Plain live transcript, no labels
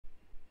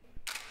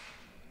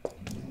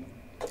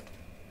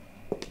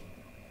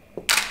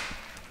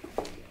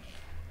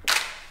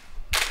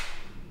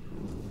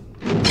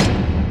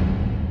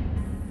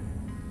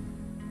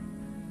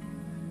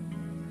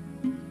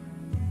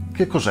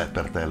Che cos'è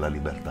per te la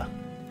libertà?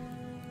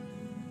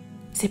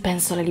 Se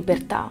penso alla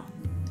libertà,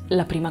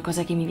 la prima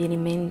cosa che mi viene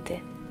in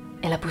mente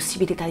è la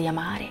possibilità di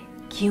amare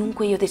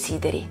chiunque io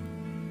desideri.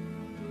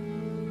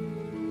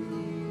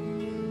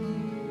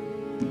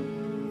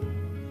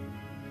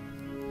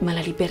 Ma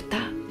la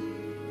libertà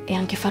è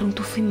anche fare un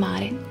tuffo in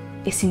mare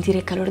e sentire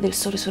il calore del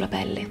sole sulla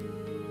pelle.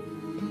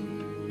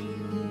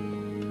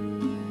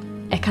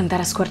 È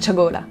cantare a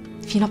squarciagola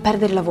fino a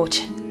perdere la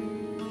voce.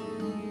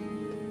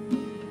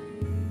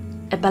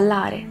 È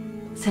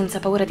ballare senza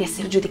paura di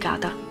essere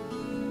giudicata.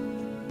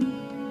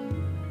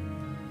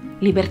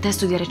 Libertà è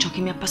studiare ciò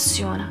che mi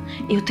appassiona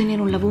e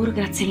ottenere un lavoro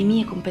grazie alle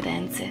mie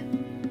competenze.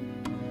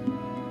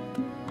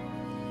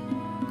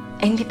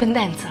 È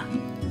indipendenza.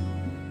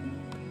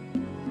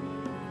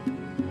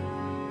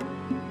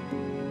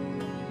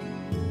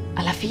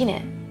 Alla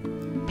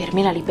fine, per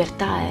me la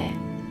libertà è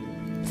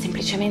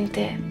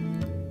semplicemente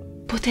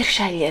poter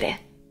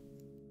scegliere.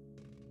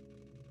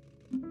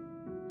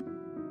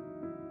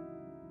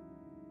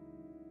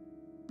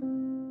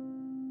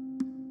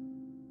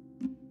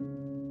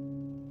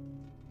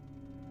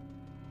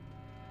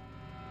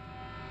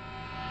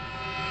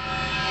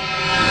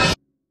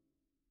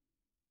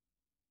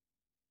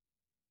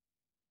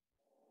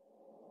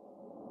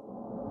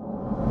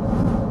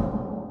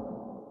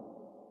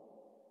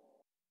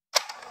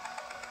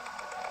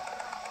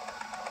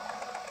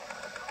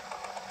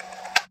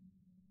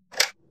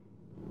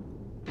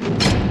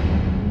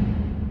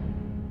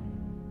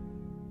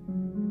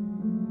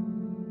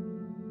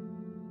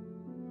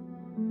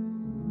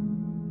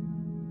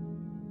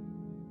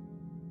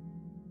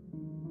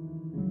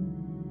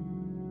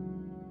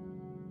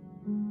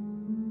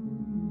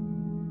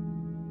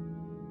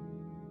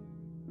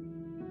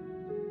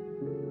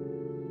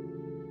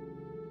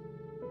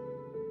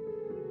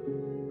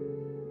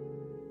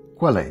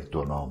 Qual è il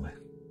tuo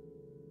nome?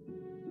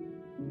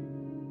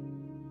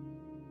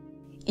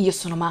 Io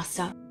sono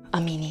Mahsa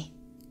Amini.